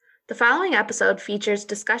The following episode features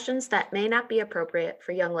discussions that may not be appropriate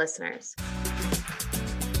for young listeners.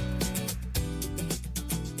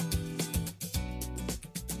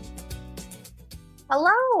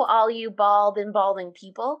 Hello, all you bald and balding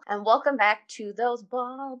people, and welcome back to Those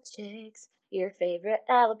Bald Chicks, your favorite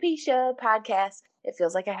alopecia podcast. It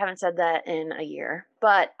feels like I haven't said that in a year,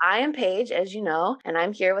 but I am Paige, as you know, and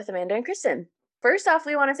I'm here with Amanda and Kristen. First off,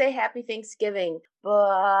 we want to say happy Thanksgiving.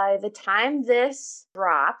 By the time this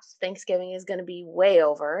drops, Thanksgiving is going to be way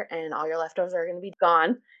over and all your leftovers are going to be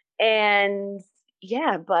gone. And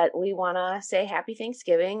yeah, but we want to say happy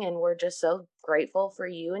Thanksgiving, and we're just so grateful for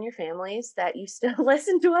you and your families that you still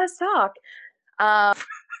listen to us talk.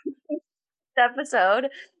 This episode,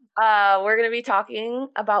 we're going to be talking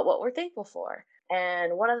about what we're thankful for.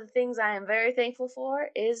 And one of the things I am very thankful for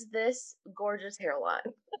is this gorgeous hairline.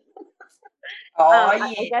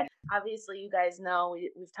 I guess obviously you guys know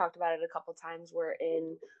we've talked about it a couple times. We're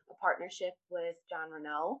in a partnership with Jon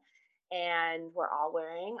Renau, and we're all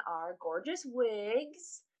wearing our gorgeous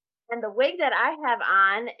wigs. And the wig that I have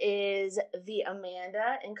on is the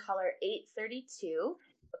Amanda in color 832.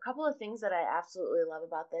 A couple of things that I absolutely love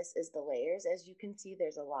about this is the layers. As you can see,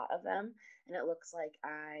 there's a lot of them, and it looks like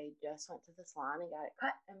I just went to the salon and got it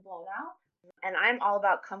cut and blown out. And I'm all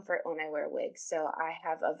about comfort when I wear wigs, so I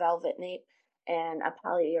have a velvet nape and a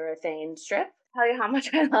polyurethane strip. Tell you how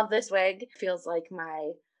much I love this wig. It feels like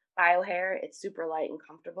my bio hair. It's super light and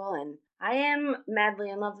comfortable, and I am madly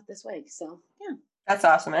in love with this wig. So yeah. That's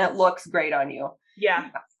awesome. And it looks great on you. Yeah.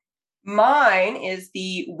 Mine is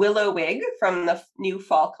the Willow wig from the new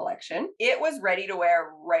fall collection. It was ready to wear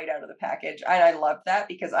right out of the package. And I love that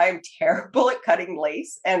because I am terrible at cutting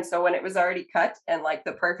lace. And so when it was already cut and like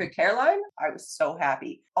the perfect hairline, I was so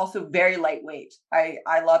happy. Also very lightweight. I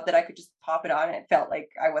love that I could just pop it on and it felt like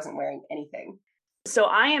I wasn't wearing anything. So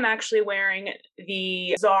I am actually wearing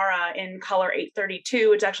the Zara in color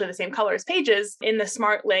 832, which is actually the same color as Paige's, in the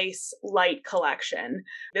Smart Lace Light collection.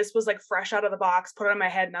 This was like fresh out of the box, put it on my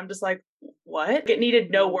head, and I'm just like, what? It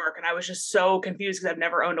needed no work, and I was just so confused because I've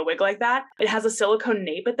never owned a wig like that. It has a silicone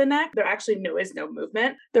nape at the neck. There actually is no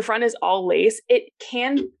movement. The front is all lace. It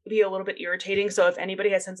can be a little bit irritating, so if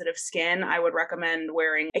anybody has sensitive skin, I would recommend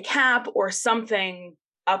wearing a cap or something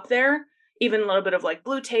up there. Even a little bit of like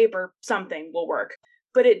blue tape or something will work,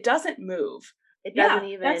 but it doesn't move. It doesn't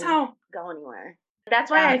even that's how go anywhere. That's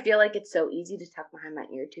why I feel like it's so easy to tuck behind my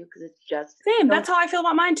ear too, because it's just same. That's how I feel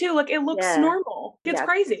about mine too. Like it looks normal. It's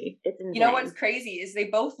crazy. It's insane. You know what's crazy is they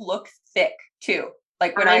both look thick too.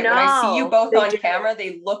 Like when I see you both on camera,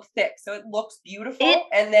 they look thick, so it looks beautiful.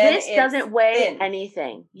 And then this doesn't weigh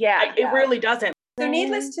anything. Yeah, it really doesn't. So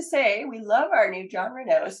needless to say, we love our new Jon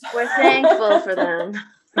Renaus. We're thankful for them.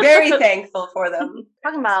 Very thankful for them.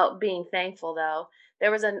 Talking about being thankful, though,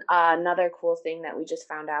 there was another cool thing that we just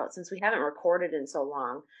found out. Since we haven't recorded in so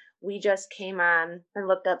long, we just came on and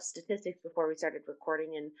looked up statistics before we started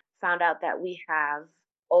recording and found out that we have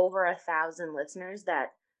over 1,000 listeners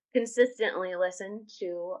that consistently listen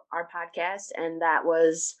to our podcast, and that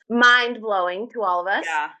was mind-blowing to all of us.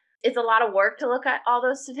 Yeah. It's a lot of work to look at all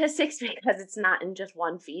those statistics because it's not in just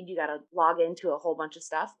one feed. You got to log into a whole bunch of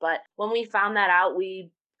stuff. But when we found that out,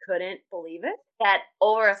 we couldn't believe it, that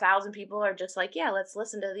over 1,000 people are just like, yeah, let's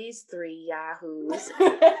listen to these three yahoos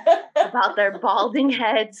about their balding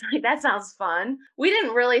heads. Like, that sounds fun. We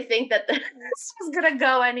didn't really think that this was going to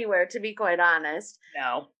go anywhere, to be quite honest.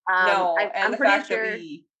 No. I'm pretty sure that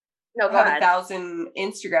we have 1,000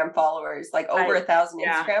 Instagram followers, like over 1,000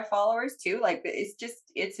 Instagram followers too. Like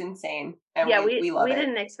it's insane. And we love it. We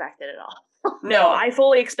didn't expect it at all. No, I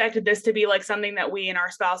fully expected this to be like something that we and our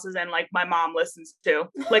spouses and like my mom listens to.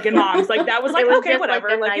 Like in moms, like that was like, okay, whatever.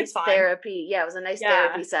 Like nice it's fine. Therapy. Yeah, it was a nice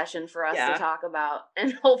therapy session for us to talk about,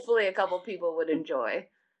 and hopefully a couple people would enjoy.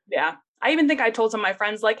 Yeah. I even think I told some of my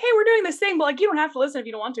friends, like, hey, we're doing this thing, but like, you don't have to listen if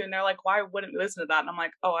you don't want to. And they're like, why wouldn't you listen to that? And I'm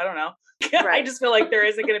like, oh, I don't know. I just feel like there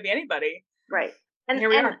isn't going to be anybody. Right. And here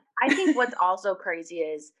we are. I think what's also crazy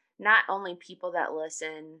is not only people that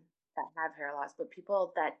listen that have hair loss, but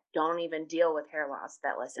people that don't even deal with hair loss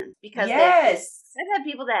that listen. Because I've had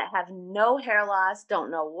people that have no hair loss, don't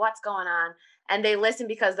know what's going on, and they listen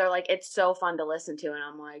because they're like, it's so fun to listen to. And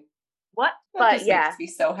I'm like, what? That just makes me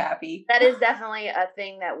so happy. That is definitely a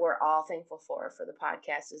thing that we're all thankful for the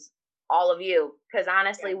podcast, is all of you. Because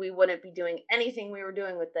honestly, we wouldn't be doing anything we were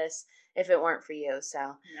doing with this if it weren't for you. So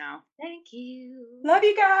no, thank you. Love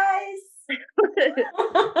you guys.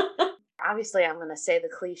 Obviously, I'm going to say the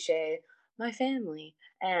cliche, my family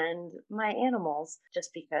and my animals,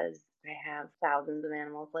 just because I have thousands of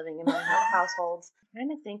animals living in my households. I'm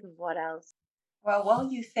trying to think of what else. Well,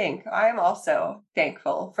 while you think, I'm also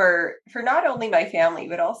thankful for not only my family,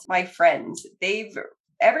 but also my friends. They've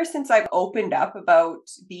ever since I've opened up about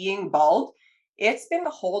being bald, it's been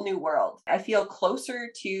a whole new world. I feel closer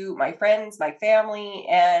to my friends, my family,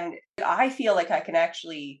 and I feel like I can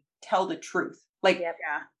actually tell the truth. Like, Yep.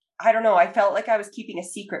 Yeah. I don't know, I felt like I was keeping a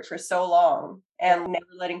secret for so long and never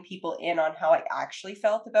letting people in on how I actually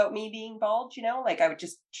felt about me being bald, Like I would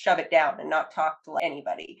just shove it down and not talk to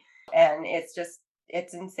anybody. And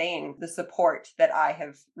it's insane the support that I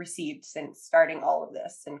have received since starting all of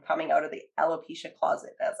this and coming out of the alopecia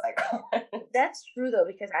closet, as I call it. That's true though,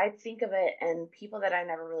 because I think of it and people that I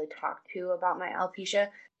never really talked to about my alopecia,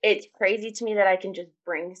 it's crazy to me that I can just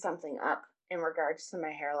bring something up in regards to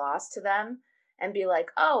my hair loss to them and be like,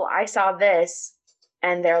 oh, I saw this.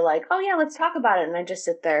 And they're like, oh, yeah, let's talk about it. And I just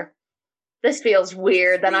sit there. This feels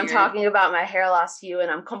weird that I'm talking about my hair loss to you, and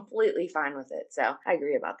I'm completely fine with it. So I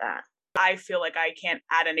agree about that. I feel like I can't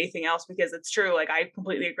add anything else because it's true. Like, I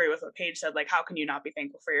completely agree with what Paige said. Like, how can you not be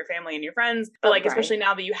thankful for your family and your friends? But like, especially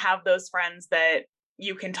now that you have those friends that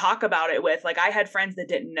you can talk about it with. Like, I had friends that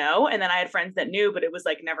didn't know, and then I had friends that knew, but it was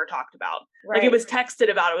like never talked about. Right. Like, it was texted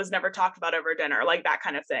about, it was never talked about over dinner, like that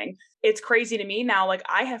kind of thing. It's crazy to me now. Like,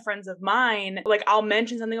 I have friends of mine, like, I'll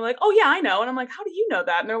mention something, like, oh yeah, I know. And I'm like, how do you know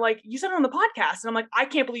that? And they're like, you said it on the podcast. And I'm like, I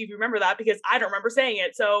can't believe you remember that because I don't remember saying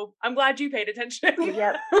it. So I'm glad you paid attention.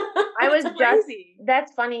 Yep. I was crazy.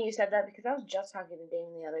 That's funny you said that because I was just talking to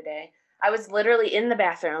Damon the other day. I was literally in the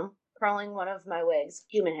bathroom curling one of my wigs,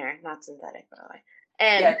 human hair, not synthetic, by the way.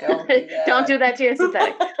 And Yeah, don't do that. Don't do that to your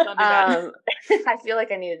synthetic. Don't do that. I feel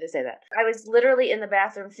like I needed to say that. I was literally in the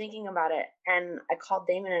bathroom thinking about it, and I called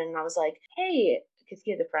Damon and I was like, hey, because he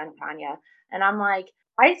has a friend, Tanya, and I'm like,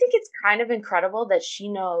 I think it's kind of incredible that she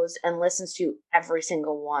knows and listens to every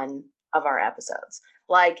single one of our episodes.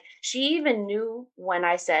 Like, she even knew when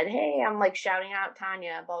I said, hey, I'm like shouting out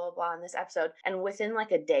Tanya, blah, blah, blah, in this episode. And within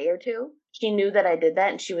like a day or two, she knew that I did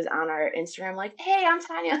that. And she was on our Instagram, like, hey, I'm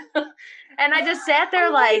Tanya. And I just sat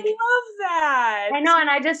there like, I love that. I know. And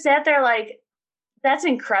I just sat there like, that's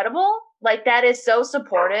incredible. Like, that is so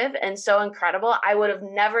supportive and so incredible. I would have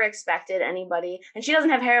never expected anybody, and she doesn't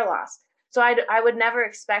have hair loss. So I would never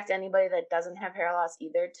expect anybody that doesn't have hair loss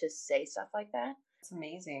either to say stuff like that. It's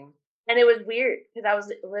amazing. And it was weird because I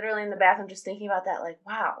was literally in the bathroom just thinking about that. Like,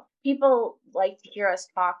 wow, people like to hear us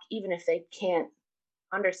talk even if they can't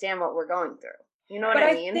understand what we're going through. You know what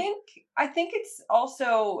I mean? I think it's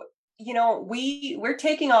also, we're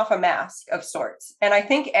taking off a mask of sorts. And I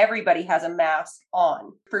think everybody has a mask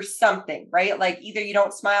on for something, right? Like either you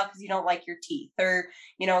don't smile because you don't like your teeth, or,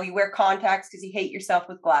 you wear contacts because you hate yourself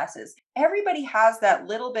with glasses. Everybody has that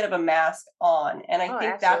little bit of a mask on. And I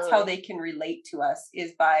think that's how they can relate to us,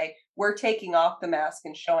 is by we're taking off the mask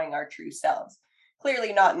and showing our true selves.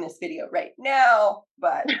 Clearly not in this video right now,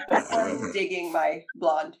 but I'm digging my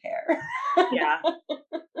blonde hair. Yeah.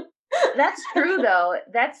 That's true, though.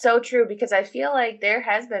 That's so true, because I feel like there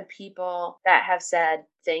has been people that have said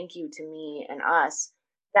thank you to me and us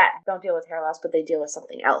that don't deal with hair loss, but they deal with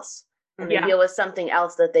something else. And they deal with something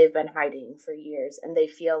else that they've been hiding for years. And they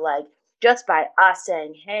feel like just by us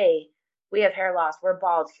saying, hey, we have hair loss, we're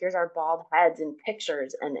bald, here's our bald heads and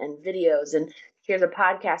pictures and videos, and here's a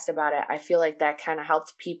podcast about it. I feel like that kind of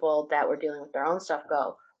helps people that were dealing with their own stuff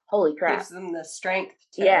go, holy crap. Gives them the strength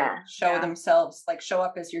to show themselves, like show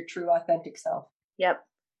up as your true authentic self. Yep.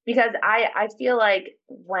 Because I feel like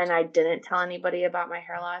when I didn't tell anybody about my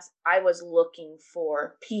hair loss, I was looking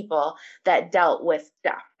for people that dealt with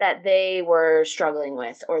stuff that they were struggling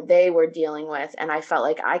with or they were dealing with. And I felt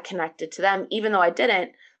like I connected to them, even though I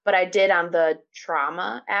didn't, but I did on the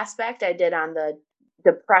trauma aspect. I did on the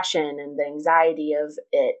depression and the anxiety of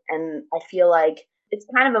it. And I feel like it's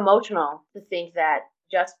kind of emotional to think that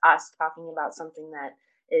just us talking about something that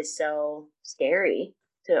is so scary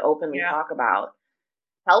to openly talk about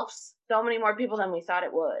helps so many more people than we thought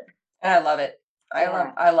it would. And I love it.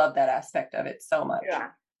 I love that aspect of it so much. Yeah.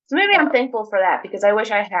 So maybe I'm thankful for that, because I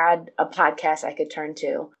wish I had a podcast I could turn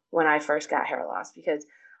to when I first got hair loss, because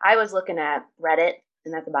I was looking at Reddit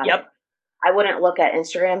and that's about it. I wouldn't look at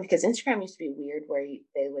Instagram, because Instagram used to be weird where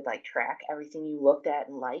they would like track everything you looked at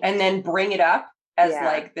and liked. And then bring it up as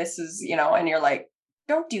like, this is, and you're like,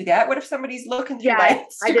 don't do that. What if somebody's looking through my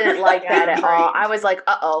Instagram? I didn't like that at all. I was like,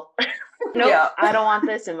 uh-oh. Nope, I don't want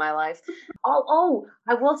this in my life. Oh,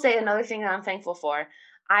 I will say another thing that I'm thankful for.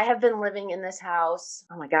 I have been living in this house,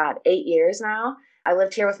 oh my God, 8 years now. I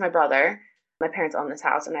lived here with my brother. My parents own this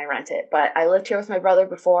house and I rent it. But I lived here with my brother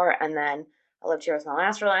before, and then I lived here with my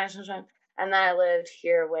last relationship, and then I lived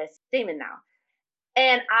here with Damon now.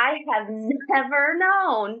 And I have never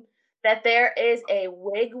known that there is a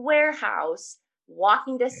wig warehouse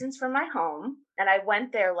walking distance from my home, and I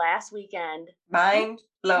went there last weekend. Mind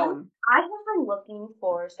blown. I have been looking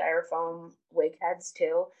for styrofoam wig heads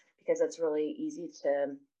too, because it's really easy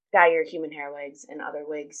to dye your human hair wigs and other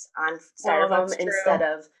wigs on styrofoam instead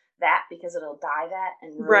of that, because it'll dye that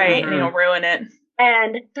and ruin it. And you'll ruin it.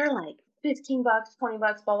 And they're like $15, $20,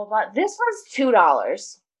 blah, blah, blah. This was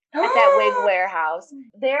 $2 at that wig warehouse.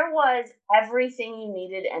 There was everything you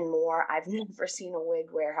needed and more. I've never seen a wig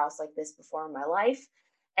warehouse like this before in my life.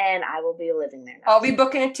 And I will be living there now. I'll be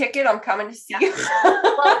booking a ticket. I'm coming to see you.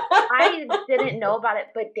 Well, I didn't know about it,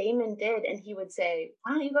 but Damon did. And he would say,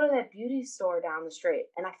 why don't you go to that beauty store down the street?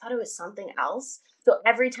 And I thought it was something else. So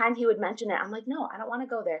every time he would mention it, I'm like, no, I don't want to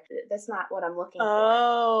go there. That's not what I'm looking for.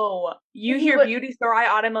 Oh, you hear beauty store, I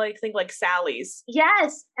automatically think like Sally's.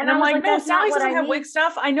 Yes. And I'm like, no, Sally's doesn't have wig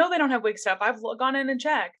stuff. I know they don't have wig stuff. I've gone in and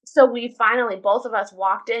checked. So we finally, both of us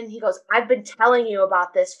walked in. He goes, I've been telling you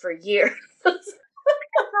about this for years.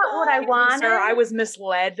 That's not what I wanted. Sir, I was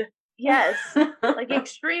misled. Yes, like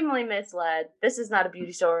extremely misled. This is not a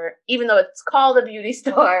beauty store. Even though it's called a beauty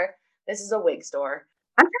store, this is a wig store.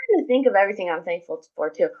 I'm trying to think of everything I'm thankful for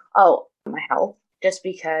too. Oh, my health. Just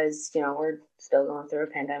because, we're still going through a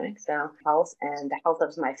pandemic. So health and the health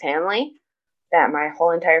of my family, that my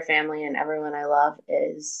whole entire family and everyone I love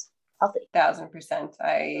is healthy.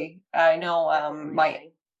 1000%. I know my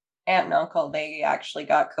aunt and uncle, they actually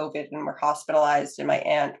got COVID and were hospitalized, and my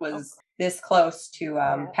aunt was this close to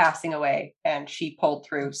passing away, and she pulled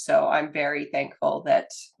through. So I'm very thankful that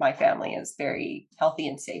my family is very healthy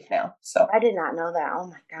and safe now. So I did not know that. Oh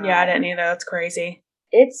my God. Yeah, I didn't either. That's crazy.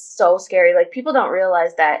 It's so scary. Like, people don't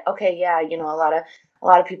realize that, okay, yeah, a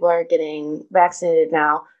lot of people are getting vaccinated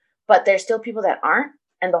now, but there's still people that aren't.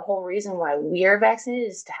 And the whole reason why we're vaccinated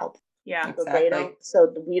is to help. Yeah, exactly.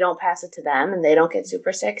 So we don't pass it to them and they don't get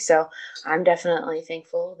super sick. So I'm definitely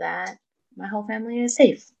thankful that my whole family is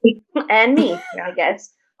safe. And me, I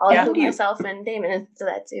guess. I'll include myself and Damon into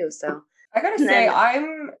that too. So I gotta say,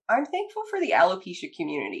 I'm thankful for the alopecia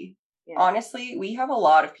community. Yeah. Honestly, we have a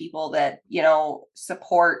lot of people that,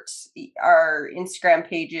 support our Instagram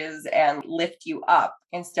pages and lift you up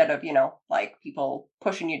instead of, like people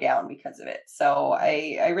pushing you down because of it. So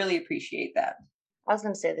I really appreciate that. I was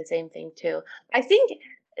going to say the same thing too. I think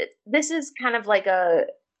this is kind of like a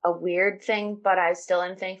weird thing, but I still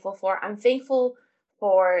am thankful for. I'm thankful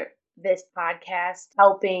for this podcast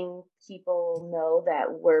helping people know that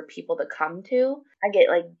we're people to come to. I get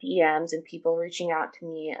like DMs and people reaching out to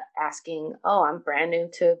me asking, oh, I'm brand new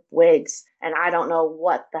to wigs and I don't know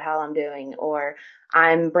what the hell I'm doing, or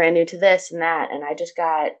I'm brand new to this and that. And I just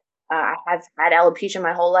got, I have had alopecia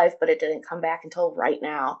my whole life, but it didn't come back until right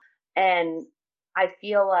now. And I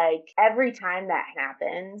feel like every time that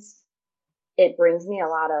happens, it brings me a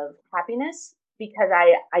lot of happiness, because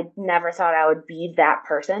I never thought I would be that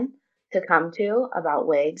person to come to about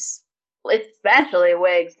wigs, especially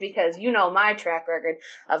wigs, because my track record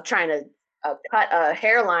of trying to cut a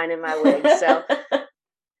hairline in my wig. So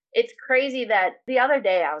it's crazy that the other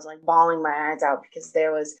day I was like bawling my eyes out because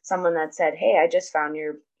there was someone that said, hey, I just found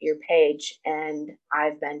your page and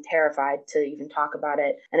I've been terrified to even talk about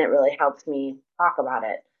it, and it really helped me talk about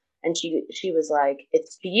it. And she was like,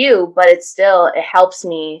 it's to you, but it helps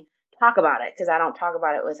me talk about it because I don't talk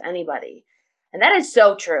about it with anybody. And that is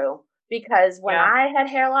so true, because when I had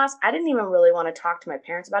hair loss, I didn't even really want to talk to my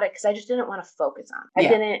parents about it because I just didn't want to focus on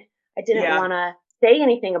it. I didn't want to say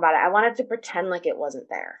anything about it. I wanted to pretend like it wasn't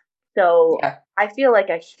there. So I feel like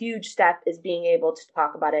a huge step is being able to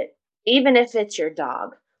talk about it, even if it's your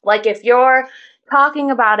dog. Like, if you're talking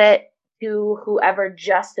about it to whoever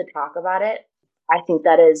just to talk about it, I think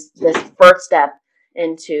that is this first step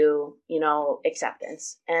into,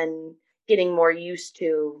 acceptance and getting more used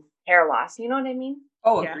to hair loss. You know what I mean?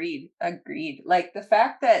 Oh, agreed. Like, the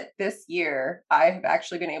fact that this year I have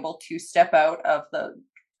actually been able to step out of the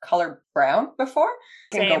color brown before.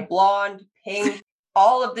 Can go blonde, pink,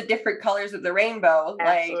 all of the different colors of the rainbow.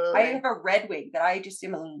 Absolutely. Like, I have a red wig that I just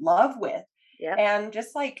am in love with. Yep. And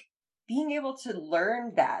just like being able to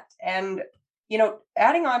learn that, and,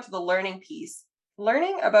 adding on to the learning piece,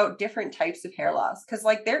 learning about different types of hair loss. Cause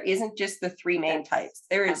like, there isn't just the three main types.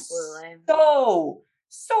 There is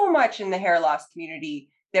so much in the hair loss community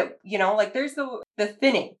that, like, there's the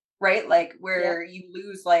thinning, right? Like, where you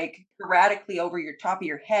lose like erratically over your top of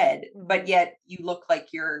your head, but yet you look like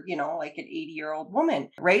you're, like an 80-year-old woman,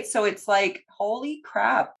 right? So it's like, holy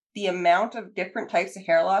crap, the amount of different types of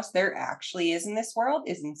hair loss there actually is in this world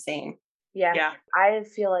is insane. Yeah. I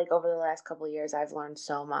feel like over the last couple of years, I've learned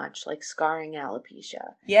so much, like scarring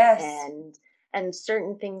alopecia. Yes. And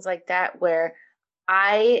certain things like that, where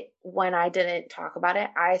when I didn't talk about it,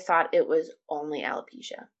 I thought it was only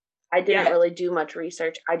alopecia. I didn't Yeah. really do much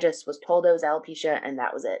research. I just was told it was alopecia and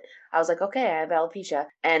that was it. I was like, okay, I have alopecia.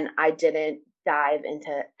 And I didn't dive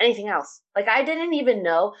into anything else. Like, I didn't even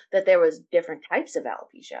know that there was different types of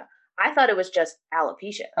alopecia. I thought it was just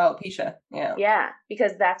alopecia. Alopecia, yeah. Yeah,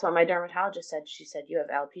 because that's what my dermatologist said. She said, you have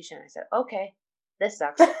alopecia. And I said, okay, this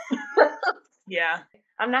sucks. Yeah.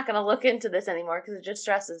 I'm not going to look into this anymore because it just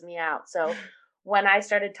stresses me out. So when I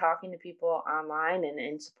started talking to people online and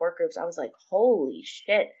in support groups, I was like, holy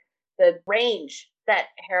shit, the range that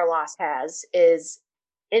hair loss has is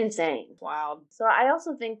insane. Wild. So I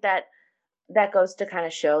also think that goes to kind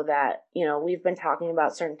of show that, we've been talking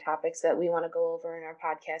about certain topics that we want to go over in our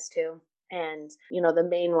podcast too. And, the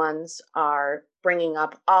main ones are bringing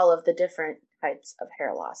up all of the different types of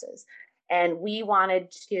hair losses. And we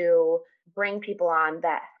wanted to bring people on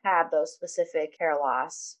that have those specific hair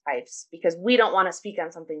loss types because we don't want to speak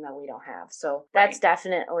on something that we don't have. So that's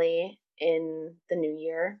definitely in the new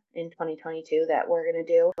year in 2022 that we're going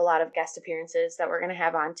to do a lot of guest appearances that we're going to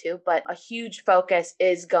have on too. But a huge focus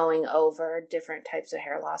is going over different types of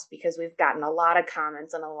hair loss because we've gotten a lot of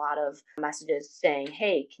comments and a lot of messages saying,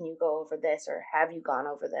 hey, can you go over this? Or have you gone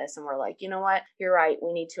over this? And we're like, you know what? You're right.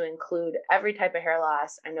 We need to include every type of hair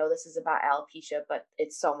loss. I know this is about alopecia, but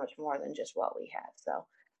it's so much more than just what we have. So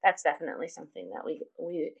that's definitely something that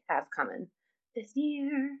we have coming this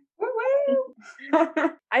year.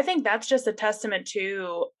 I think that's just a testament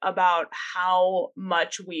too about how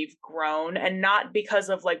much we've grown, and not because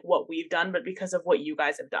of like what we've done, but because of what you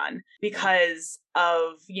guys have done. Because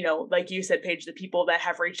of, like you said, Paige, the people that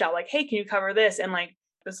have reached out like, hey, can you cover this? And like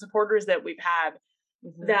the supporters that we've had,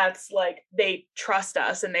 that's like, they trust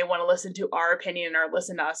us and they want to listen to our opinion or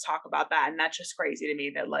listen to us talk about that. And that's just crazy to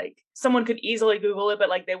me that like someone could easily Google it, but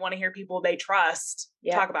like they want to hear people they trust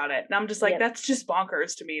talk about it. And I'm just like, that's just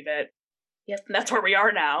bonkers to me that that's where we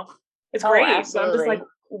are now. It's great. Absolutely. But I'm just like,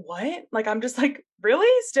 what? Like, I'm just like,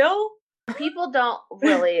 really? Still? People don't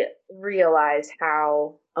really realize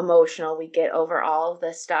how emotional we get over all of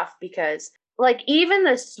this stuff because like even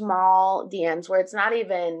the small DMs where it's not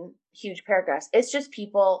even huge paragraphs, it's just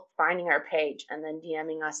people finding our page and then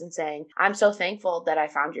DMing us and saying, I'm so thankful that I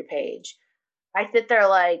found your page. I sit there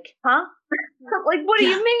like, huh? Like, what do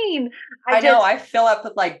you mean? I know. I fill up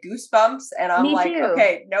with like goosebumps and I'm like, too.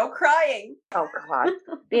 okay, no crying. Oh God.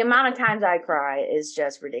 The amount of times I cry is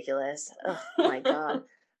just ridiculous. Oh my God.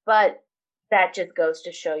 But that just goes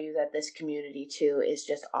to show you that this community too is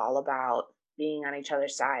just all about being on each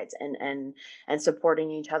other's sides and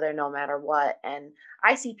supporting each other no matter what. And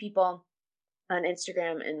I see people on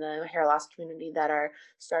Instagram in the hair loss community that are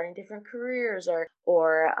starting different careers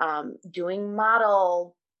or doing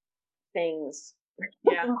model things.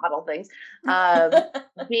 Model things.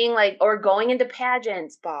 Being like, or going into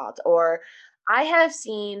pageants bald, or I have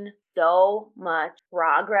seen so much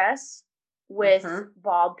progress with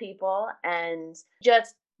bald people and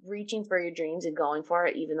just reaching for your dreams and going for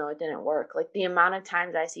it even though it didn't work. Like the amount of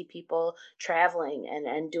times I see people traveling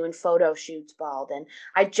and doing photo shoots bald. And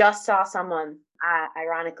I just saw someone,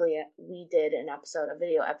 ironically, we did a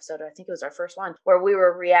video episode, I think it was our first one, where we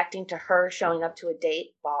were reacting to her showing up to a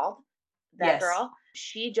date bald. That girl,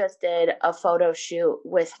 she just did a photo shoot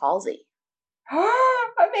with Halsey.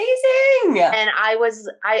 Amazing. And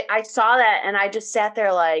I saw that and I just sat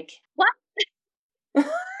there like, what?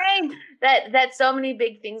 that so many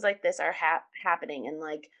big things like this are happening. And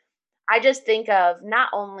like, I just think of not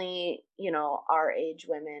only, our age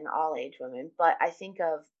women, all age women, but I think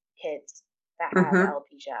of kids that have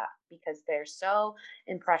alopecia because they're so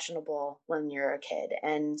impressionable when you're a kid.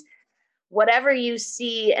 And whatever you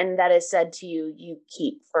see and that is said to you, you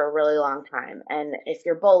keep for a really long time. And if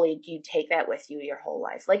you're bullied, you take that with you your whole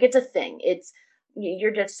life. Like it's a thing.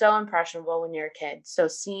 You're just so impressionable when you're a kid. So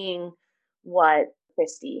seeing what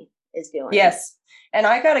Christy is doing. Yes. And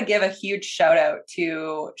I got to give a huge shout out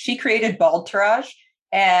to, she created Baldtourage.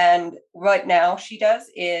 And right now she does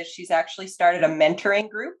is she's actually started a mentoring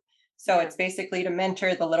group. So it's basically to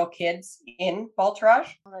mentor the little kids in Baldtourage.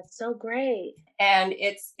 Oh, that's so great. And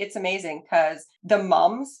it's amazing because the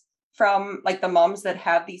moms that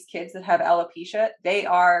have these kids that have alopecia, they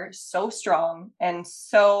are so strong and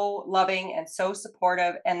so loving and so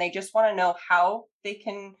supportive. And they just want to know how they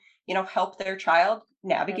can, help their child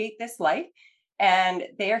navigate this life. And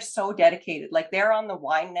they are so dedicated. Like they're on the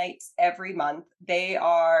wine nights every month. They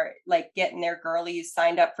are like getting their girlies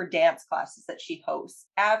signed up for dance classes that she hosts.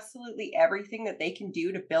 Absolutely everything that they can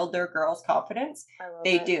do to build their girls' confidence,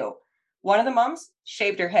 they do. One of the moms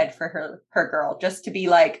shaved her head for her girl just to be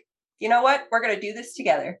like, you know what? We're going to do this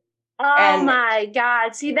together. Oh my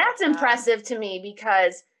God. See, Oh my that's God. impressive to me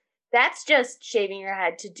because that's just shaving your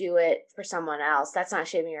head to do it for someone else. That's not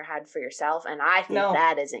shaving your head for yourself. And I think No.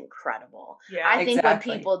 that is incredible. Yeah, I think when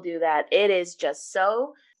exactly. people do that, it is just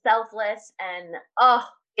so selfless and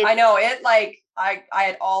I know it. Like I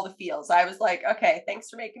had all the feels. I was like, okay, thanks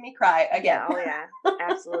for making me cry again. Yeah, oh yeah,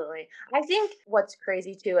 absolutely. I think what's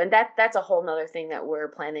crazy too, and that's a whole nother thing that we're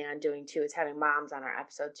planning on doing too, is having moms on our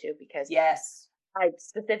episode too, because Yes. I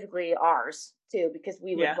specifically ours too, because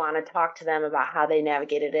we would Yeah. want to talk to them about how they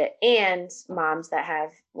navigated it, and moms that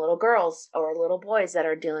have little girls or little boys that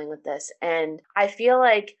are dealing with this. And I feel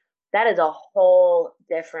like that is a whole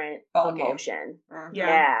different Ball game. emotion. Mhm.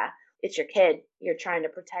 Yeah. It's your kid. You're trying to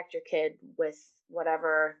protect your kid with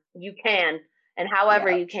whatever you can and however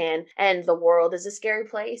Yeah. you can. And the world is a scary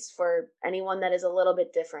place for anyone that is a little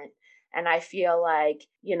bit different. And I feel like,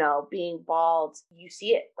 being bald, you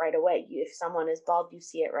see it right away. If someone is bald, you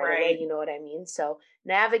see it right away. Right. You know what I mean? So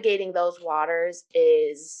navigating those waters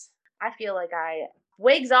is, I feel like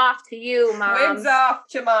wigs off to you, moms. Wigs off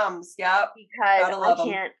to moms. Yep. Because Gotta love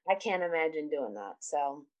 'em. I can't imagine doing that.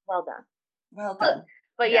 So well done. Well done.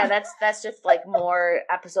 But yeah, that's just like more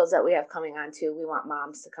episodes that we have coming on too. We want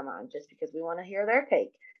moms to come on just because we want to hear their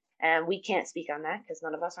take. And we can't speak on that because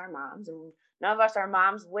none of us are moms, and none of us are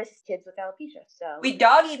moms with kids with alopecia. So We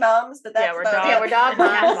doggy moms, but that's we're about dog- it. yeah, we're dog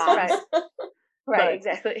moms, moms. right, But-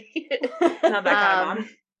 exactly. Not that kind of mom.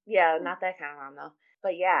 Yeah, not that kind of mom though.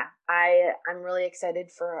 But yeah, I'm really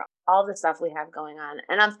excited for all the stuff we have going on,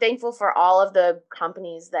 and I'm thankful for all of the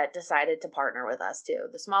companies that decided to partner with us too.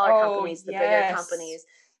 The smaller companies, the bigger companies.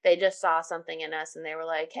 They just saw something in us and they were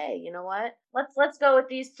like, hey, you know what? Let's go with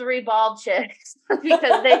these 3 bald chicks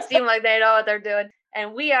because they seem like they know what they're doing.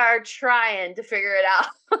 And we are trying to figure it out.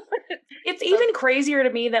 It's even crazier to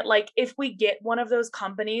me that like if we get one of those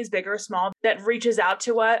companies, big or small, that reaches out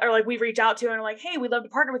to us, or like we reach out to and are like, hey, we'd love to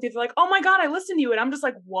partner with you. They're like, oh my God, I listened to you. And I'm just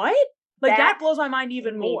like, what? Like that blows my mind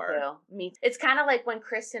even more. Me too. It's kind of like when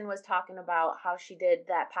Kristen was talking about how she did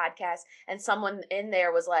that podcast and someone in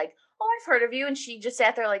there was like, oh, I've heard of you. And she just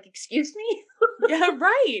sat there like, excuse me? Yeah,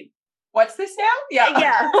 right. What's this now? Yeah.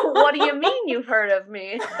 Yeah. What do you mean you've heard of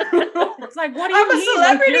me? It's like, what do you I'm a mean?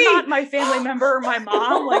 celebrity. Like, you're not my family member or my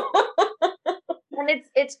mom. Like, and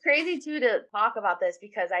it's crazy too to talk about this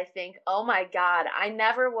because I think, oh my God, I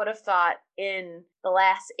never would have thought in the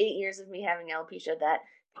last 8 years of me having alopecia that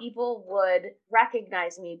people would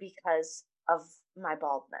recognize me because of my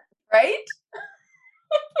baldness. Right?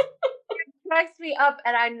 It cracks me up,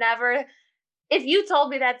 and I never. If you told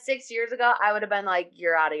me that 6 years ago, I would have been like,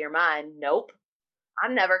 "You're out of your mind." Nope,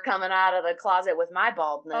 I'm never coming out of the closet with my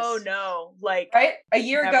baldness. oh no, like, Right? A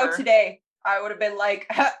year ago Never. today, I would have been like,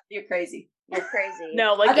 you're crazy. You're crazy.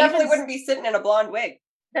 no, like I definitely even- wouldn't be sitting in a blonde wig.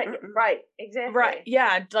 Right, exactly. Right.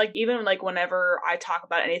 Yeah. Like even like whenever I talk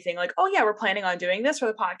about anything like, oh yeah, we're planning on doing this for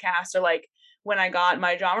the podcast, or like when I got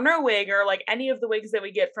my John Monroe wig, or like any of the wigs that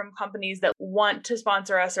we get from companies that want to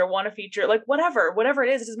sponsor us or want to feature, like whatever it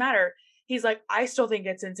is, it doesn't matter. He's like, I still think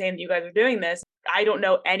it's insane that you guys are doing this. I don't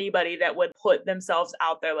know anybody that would put themselves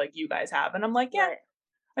out there like you guys have. And I'm like, yeah, Right.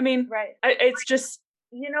 I mean, Right. it's just,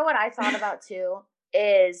 You know what I thought about too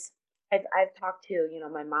is I've talked to,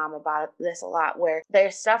 my mom about this a lot, where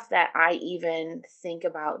there's stuff that I even think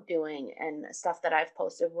about doing and stuff that I've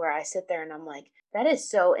posted where I sit there and I'm like, that is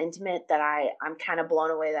so intimate that I'm kind of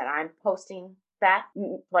blown away that I'm posting that,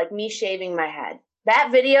 like me shaving my head. That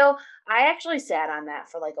video, I actually sat on that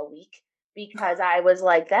for like a week because I was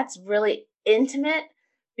like, that's really intimate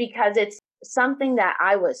because it's something that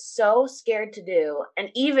I was so scared to do. And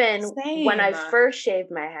even when I Same. first shaved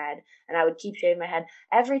my head, and I would keep shaving my head,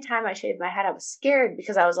 every time I shaved my head, I was scared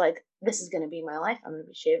because I was like, this is going to be my life. I'm going to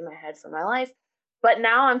be shaving my head for my life. But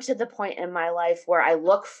now I'm to the point in my life where I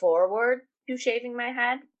look forward to shaving my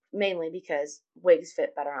head, mainly because wigs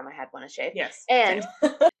fit better on my head when I shave. yes. And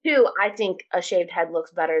two, I think a shaved head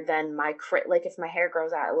looks better than like if my hair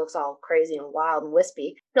grows out, it looks all crazy and wild and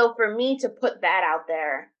wispy. So for me to put that out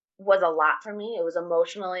there was a lot for me. It was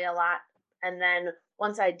emotionally a lot. And then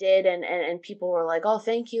once I did, and people were like, "Oh,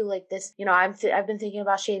 thank you," like this, I've been thinking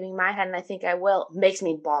about shaving my head, and I think I will. Makes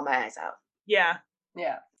me bawl my eyes out. Yeah.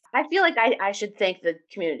 Yeah. I feel like I should thank the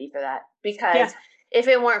community for that because Yeah. if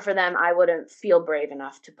it weren't for them, I wouldn't feel brave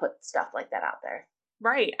enough to put stuff like that out there.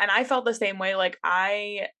 Right. And I felt the same way. Like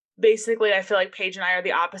I feel like Paige and I are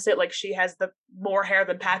the opposite. Like she has the more hair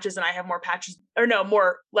than Patches and I have more patches, or no,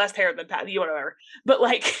 less hair than Patches, whatever. But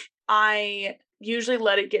like I usually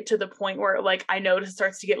let it get to the point where like I notice it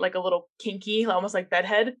starts to get like a little kinky, almost like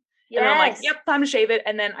bedhead. Yes. And I'm like, yep, time to shave it.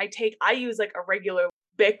 And then I use like a regular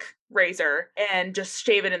Bic razor and just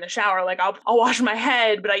shave it in the shower. Like I'll wash my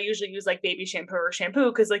head, but I usually use like baby shampoo or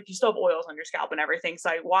shampoo because like you still have oils on your scalp and everything. So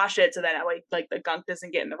I wash it so that like the gunk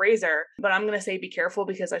doesn't get in the razor. But I'm gonna say be careful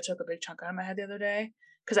because I took a big chunk out of my head the other day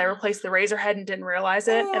because I replaced the razor head and didn't realize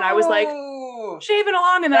it. And I was like shaving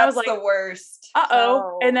along, and then I was like, the worst.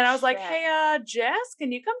 And then I was like, hey, Jess,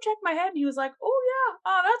 can you come check my head? And he was like, oh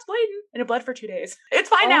yeah, that's bleeding, and it bled for 2 days. It's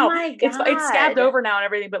fine now. My God. It's scabbed over now and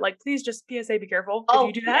everything. But like, please just PSA, be careful if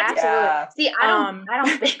you do that. Absolutely. Yeah. See, I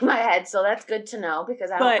don't bick my head, so that's good to know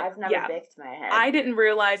because I've never bicked my head. I didn't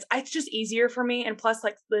realize it's just easier for me, and plus,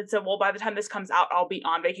 like, so well, by the time this comes out, I'll be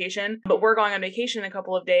on vacation. But we're going on vacation in a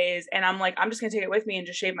couple of days, and I'm like, I'm just gonna take it with me and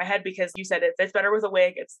just shave my head because you said it fits better with a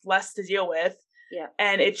wig. It's less to deal with. Yeah.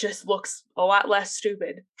 And it just looks a lot less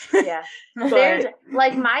stupid. Yeah. There's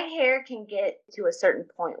like my hair can get to a certain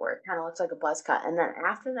point where it kind of looks like a buzz cut. And then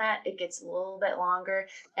after that, it gets a little bit longer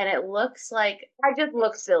and it looks like I just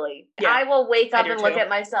look silly. Yeah, I will wake up and look at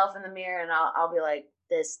myself in the mirror and I'll be like,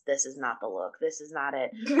 this is not the look. This is not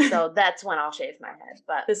it. So that's when I'll shave my head.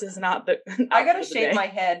 But this is not the I gotta shave my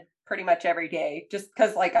head pretty much every day just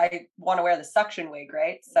because like I want to wear the suction wig,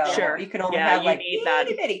 right? So you can only have like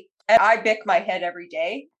itty bitty. And I bick my head every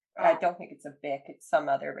day. I don't think it's a Bic, it's some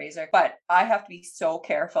other razor. But I have to be so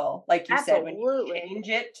careful. Like you said, when you change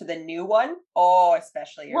it to the new one,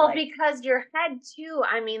 especially. Because your head too,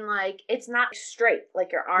 I mean, like, it's not straight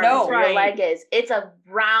like your arm or your leg is. It's a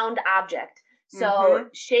round object. So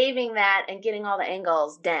shaving that and getting all the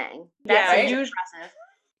angles, dang. That's impressive.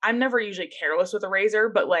 I'm never usually careless with a razor,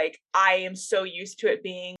 but like I am so used to it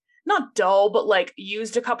being not dull, but like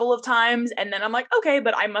used a couple of times. And then I'm like, okay,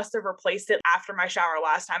 but I must have replaced it after my shower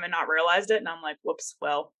last time and not realized it. And I'm like, whoops,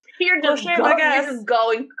 well, you're just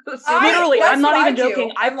going. Literally, I'm not even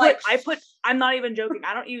joking. I'm not even joking.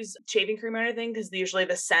 I don't use shaving cream or anything because usually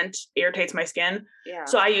the scent irritates my skin. Yeah.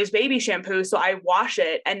 So I use baby shampoo. So I wash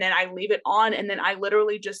it and then I leave it on. And then I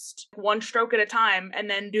literally just one stroke at a time and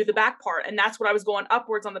then do the back part. And that's what I was going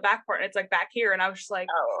upwards on the back part. And it's like back here. And I was just like,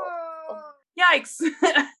 yikes.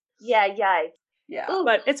 Yeah, yikes. Yeah. Ooh.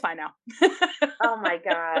 But it's fine now. Oh my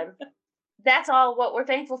God. That's all what we're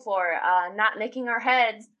thankful for. Not nicking our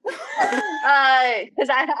heads. Because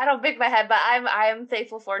I don't pick my head, but I'm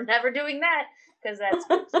thankful for never doing that because that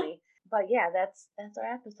spooks me. But yeah, that's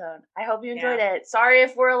our episode. I hope you enjoyed it. Sorry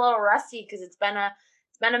if we're a little rusty because it's been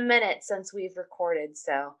a minute since we've recorded.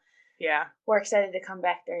 So yeah, we're excited to come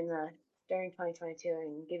back during 2022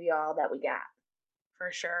 and give you all that we got.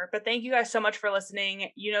 For sure. But thank you guys so much for listening.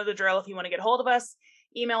 You know the drill. If you want to get a hold of us,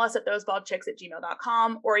 email us at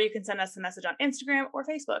thosebaldchicks@gmail.com, or you can send us a message on Instagram or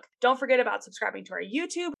Facebook. Don't forget about subscribing to our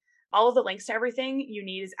YouTube. All of the links to everything you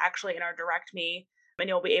need is actually in our direct me, and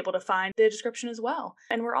you'll be able to find the description as well.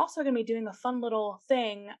 And we're also going to be doing a fun little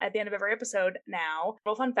thing at the end of every episode now. A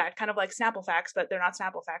little fun fact, kind of like Snapple facts, but they're not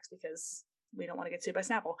Snapple facts because we don't want to get sued by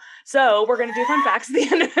Snapple. So we're going to do fun facts at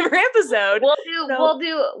the end of every episode.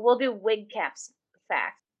 We'll do wig caps.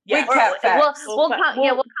 Fact. Yeah, we'll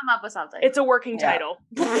come up with something. It's a working title.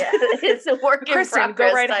 Yeah, it's a working Kristen,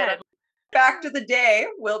 go right ahead. Fact of the day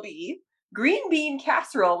will be green bean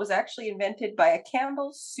casserole was actually invented by a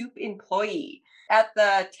Campbell's Soup employee. At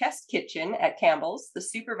the test kitchen at Campbell's, the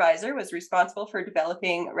supervisor was responsible for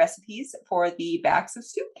developing recipes for the backs of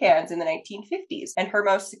soup cans in the 1950s, and her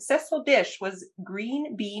most successful dish was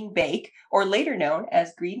green bean bake, or later known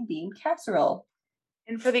as green bean casserole.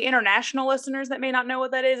 And for the international listeners that may not know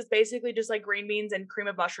what that is, it's basically just like green beans and cream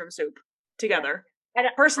of mushroom soup together.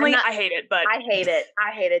 Personally, I hate it, but I hate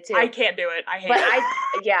it too. I can't do it. I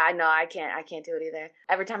know I can't do it either.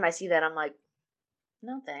 Every time I see that, I'm like,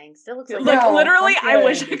 no thanks. It looks like literally. I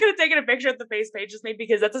wish I could have taken a picture of the face page just made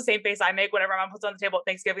because that's the same face I make whenever my mom puts on the table at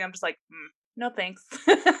Thanksgiving. I'm just like, no thanks.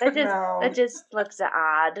 That just looks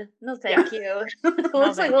odd. No, thank you. It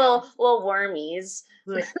looks like little wormies.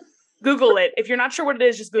 Google it. If you're not sure what it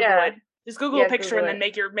is, just Google it. Just Google a picture and then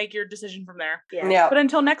make your decision from there. Yeah. But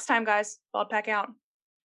until next time, guys, Bald Pack out.